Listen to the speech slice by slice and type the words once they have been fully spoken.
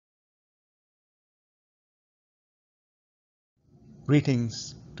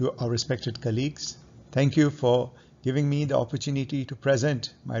Greetings to our respected colleagues. Thank you for giving me the opportunity to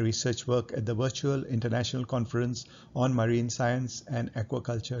present my research work at the Virtual International Conference on Marine Science and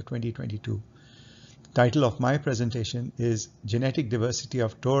Aquaculture 2022. The title of my presentation is Genetic Diversity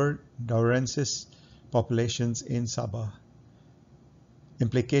of Tor douronensis Populations in SABAH,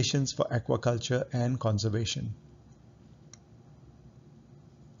 Implications for Aquaculture and Conservation.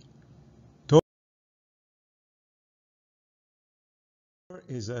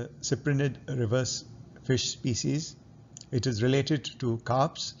 Is a cyprinid reverse fish species. It is related to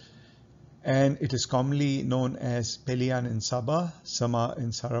carps and it is commonly known as Pelian in Sabah, Sama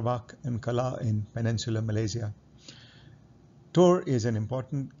in Sarawak and Kala in Peninsular Malaysia. Tor is an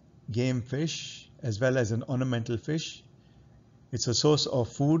important game fish as well as an ornamental fish. It's a source of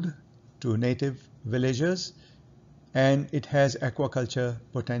food to native villagers and it has aquaculture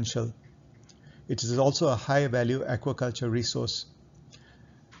potential. It is also a high value aquaculture resource.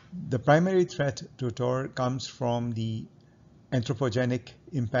 The primary threat to Tor comes from the anthropogenic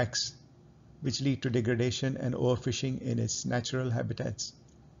impacts which lead to degradation and overfishing in its natural habitats.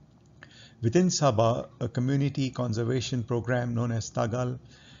 Within Sabah, a community conservation program known as Tagal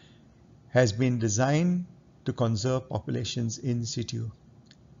has been designed to conserve populations in situ.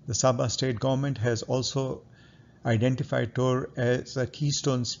 The Sabah state government has also identified Tor as a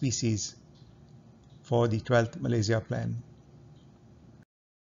keystone species for the 12th Malaysia Plan.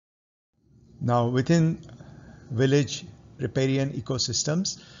 Now, within village riparian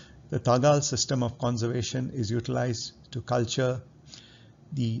ecosystems, the Tagal system of conservation is utilized to culture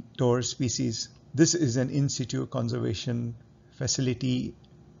the Tor species. This is an in situ conservation facility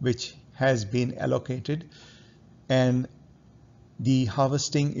which has been allocated, and the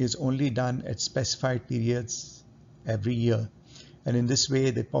harvesting is only done at specified periods every year. And in this way,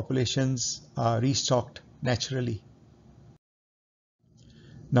 the populations are restocked naturally.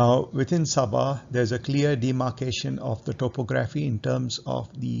 Now, within Sabah, there's a clear demarcation of the topography in terms of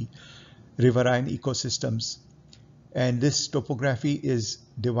the riverine ecosystems. And this topography is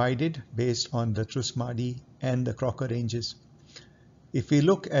divided based on the Trusmadi and the Crocker ranges. If we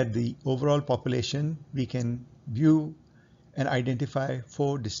look at the overall population, we can view and identify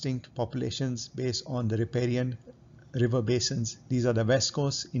 4 distinct populations based on the riparian river basins. These are the West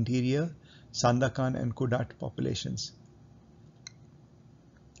Coast, Interior, Sandakan and Kudat populations.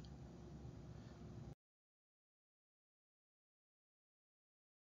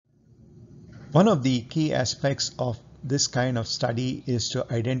 One of the key aspects of this kind of study is to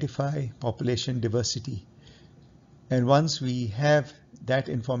identify population diversity. And once we have that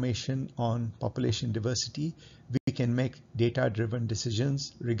information on population diversity, we can make data-driven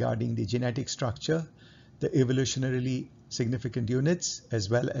decisions regarding the genetic structure, the evolutionarily significant units, as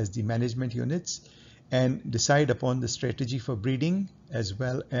well as the management units, and decide upon the strategy for breeding, as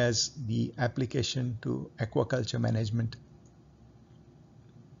well as the application to aquaculture management.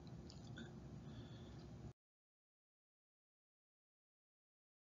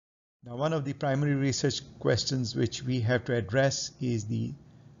 Now, one of the primary research questions which we have to address is the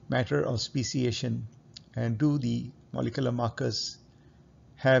matter of speciation, and do the molecular markers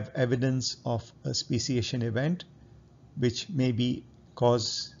have evidence of a speciation event which may be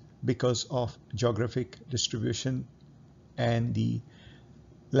caused because of geographic distribution and the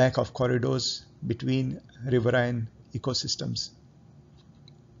lack of corridors between riverine ecosystems.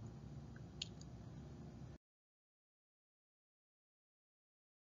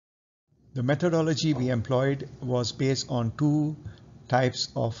 The methodology we employed was based on 2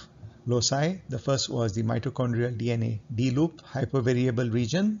 types of loci. The first was the mitochondrial DNA D-loop hypervariable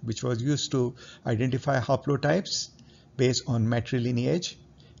region, which was used to identify haplotypes based on matrilineage.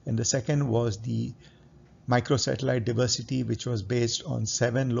 And the second was the microsatellite diversity, which was based on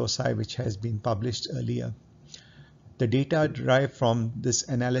 7 loci, which has been published earlier. The data derived from this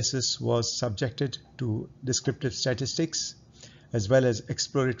analysis was subjected to descriptive statistics, as well as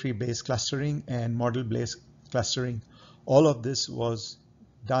exploratory based clustering and model based clustering. All of this was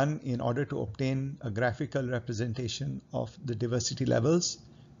done in order to obtain a graphical representation of the diversity levels,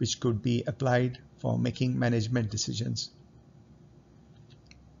 which could be applied for making management decisions.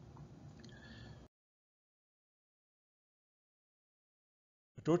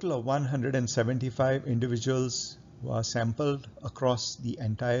 A total of 175 individuals were sampled across the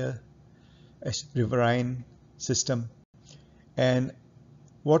entire riverine system. And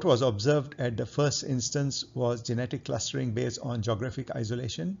what was observed at the first instance was genetic clustering based on geographic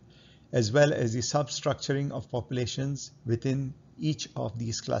isolation, as well as the substructuring of populations within each of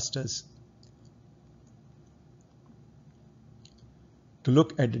these clusters. To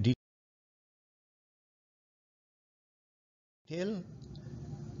look at the detail.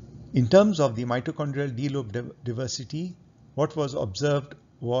 In terms of the mitochondrial D-loop diversity, what was observed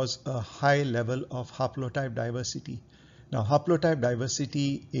was a high level of haplotype diversity. Now, haplotype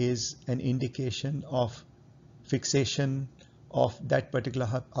diversity is an indication of fixation of that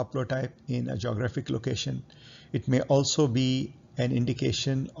particular haplotype in a geographic location. It may also be an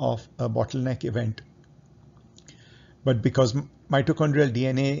indication of a bottleneck event. But because mitochondrial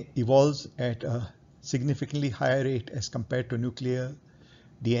DNA evolves at a significantly higher rate as compared to nuclear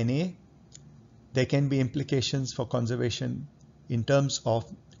DNA, there can be implications for conservation in terms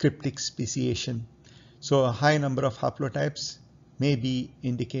of cryptic speciation. So a high number of haplotypes may be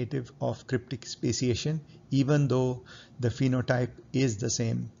indicative of cryptic speciation, even though the phenotype is the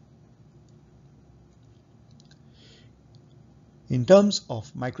same. In terms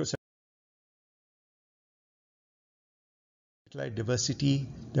of microsatellite diversity,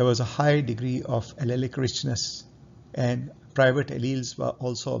 there was a high degree of allelic richness, and private alleles were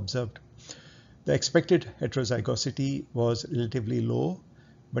also observed. The expected heterozygosity was relatively low,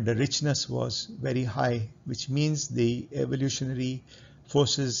 but the richness was very high, which means the evolutionary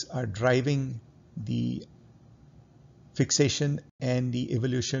forces are driving the fixation and the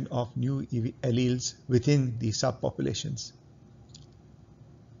evolution of new alleles within the subpopulations.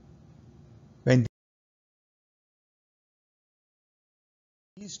 When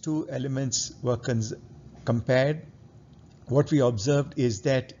these two elements were compared, what we observed is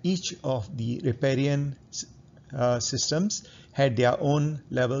that each of the riparian systems had their own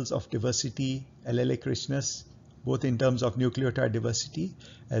levels of diversity, allelic richness, both in terms of nucleotide diversity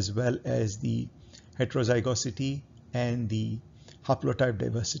as well as the heterozygosity and the haplotype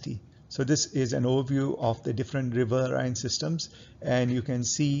diversity. So this is an overview of the different riverine systems, and you can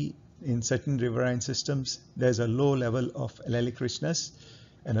see in certain riverine systems there's a low level of allelic richness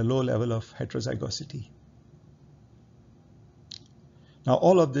and a low level of heterozygosity. Now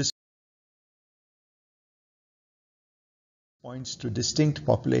all of this points to distinct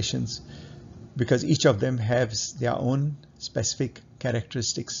populations because each of them has their own specific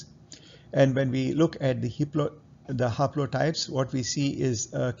characteristics. And when we look at the haplotypes, what we see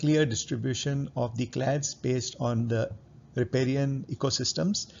is a clear distribution of the clades based on the riparian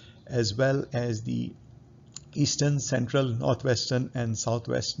ecosystems, as well as the eastern, central, northwestern, and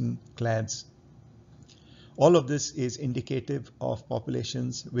southwestern clades. All of this is indicative of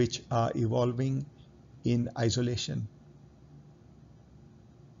populations which are evolving in isolation.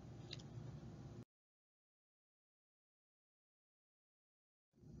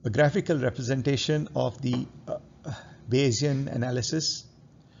 A graphical representation of the Bayesian analysis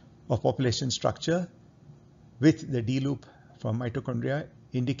of population structure with the D-loop from mitochondria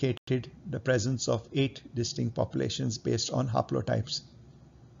indicated the presence of 8 distinct populations based on haplotypes.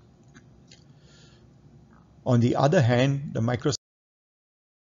 On the other hand, the microsatellite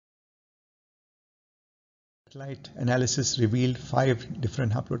analysis revealed 5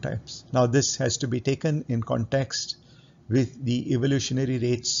 different haplotypes. Now this has to be taken in context with the evolutionary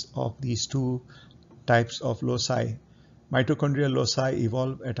rates of these two types of loci. Mitochondrial loci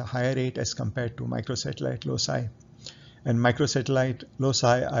evolve at a higher rate as compared to microsatellite loci. And microsatellite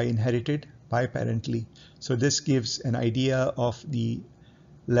loci are inherited biparentally. So this gives an idea of the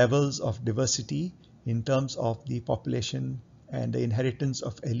levels of diversity in terms of the population and the inheritance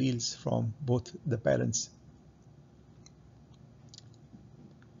of alleles from both the parents.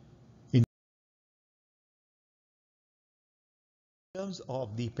 In terms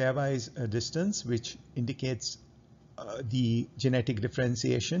of the pairwise distance, which indicates the genetic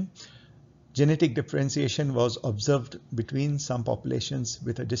differentiation, genetic differentiation was observed between some populations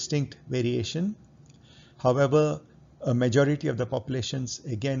with a distinct variation. However, a majority of the populations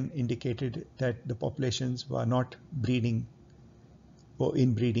again indicated that the populations were not breeding or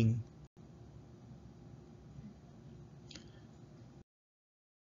inbreeding.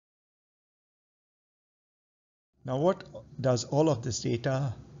 Now, what does all of this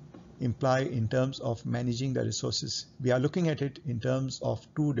data imply in terms of managing the resources? We are looking at it in terms of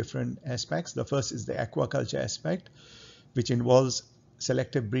 2 different aspects. The first is the aquaculture aspect, which involves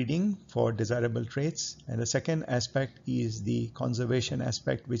selective breeding for desirable traits. And the second aspect is the conservation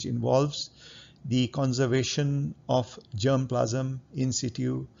aspect, which involves the conservation of germplasm in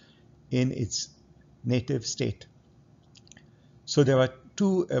situ in its native state. So there are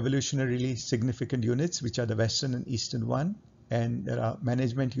 2 evolutionarily significant units, which are the western and eastern one. And there are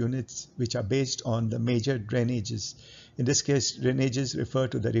management units which are based on the major drainages. In this case, drainages refer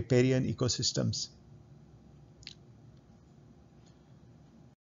to the riparian ecosystems.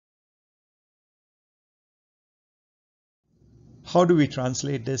 How do we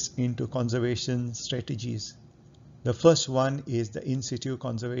translate this into conservation strategies? The first one is the in situ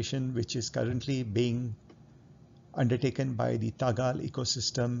conservation, which is currently being undertaken by the Tagal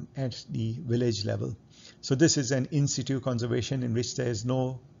ecosystem at the village level. So this is an in situ conservation in which there is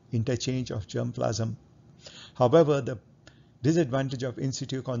no interchange of germplasm. However, the disadvantage of in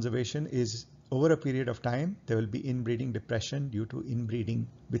situ conservation is over a period of time, there will be inbreeding depression due to inbreeding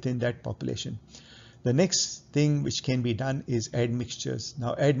within that population. The next thing which can be done is admixtures.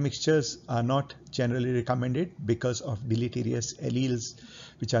 Now, admixtures are not generally recommended because of deleterious alleles,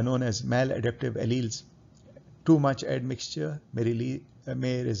 which are known as maladaptive alleles. Too much admixture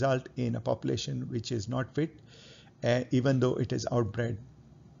may result in a population which is not fit, even though it is outbred.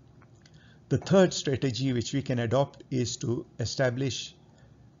 The third strategy which we can adopt is to establish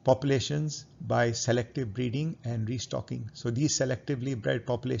populations by selective breeding and restocking. So these selectively bred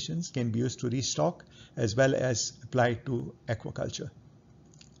populations can be used to restock as well as applied to aquaculture.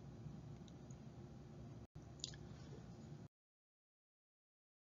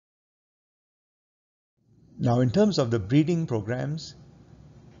 Now, in terms of the breeding programs,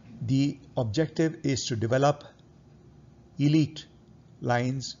 the objective is to develop elite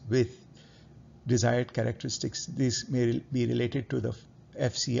lines with desired characteristics. These may be related to the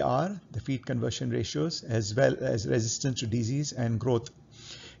FCR, the feed conversion ratios, as well as resistance to disease and growth.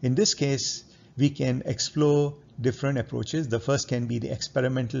 In this case, we can explore different approaches. The first can be the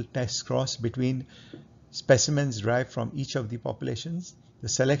experimental test cross between specimens derived from each of the populations, the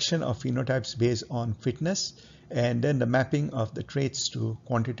selection of phenotypes based on fitness, and then the mapping of the traits to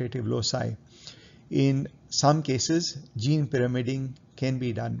quantitative loci. In some cases, gene pyramiding can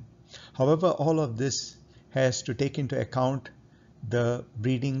be done. However, all of this has to take into account the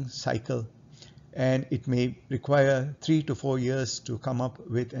breeding cycle, and it may require 3 to 4 years to come up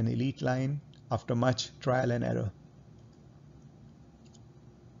with an elite line after much trial and error.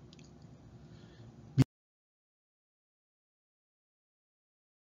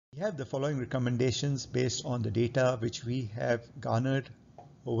 We have the following recommendations based on the data which we have garnered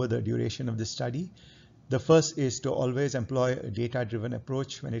over the duration of the study. The first is to always employ a data-driven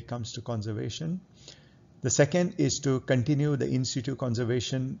approach when it comes to conservation. The second is to continue the in situ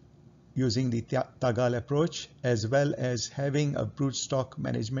conservation using the Tagal approach, as well as having a broodstock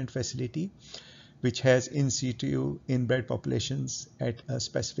management facility which has in situ inbred populations at a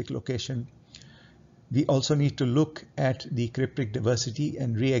specific location. We also need to look at the cryptic diversity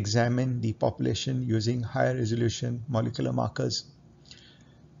and re-examine the population using higher resolution molecular markers.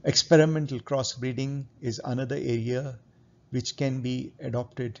 Experimental crossbreeding is another area which can be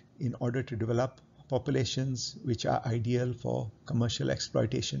adopted in order to develop populations which are ideal for commercial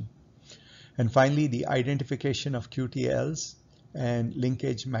exploitation. And finally, the identification of QTLs and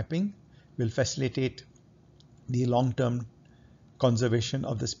linkage mapping will facilitate the long-term conservation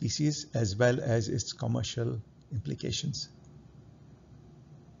of the species as well as its commercial implications.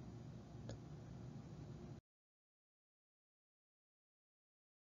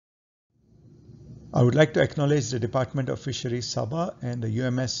 I would like to acknowledge the Department of Fisheries SABAH and the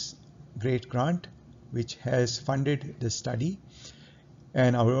UMS Great Grant, which has funded this study.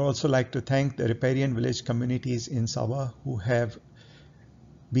 And I would also like to thank the riparian village communities in SABAH who have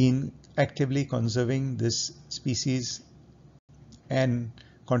been actively conserving this species and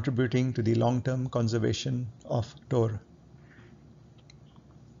contributing to the long-term conservation of Tor.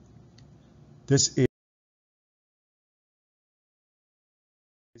 This is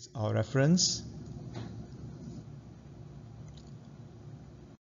our reference.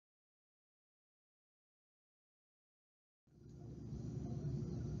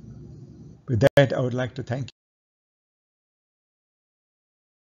 With that, I would like to thank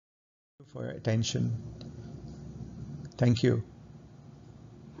you for your attention. Thank you.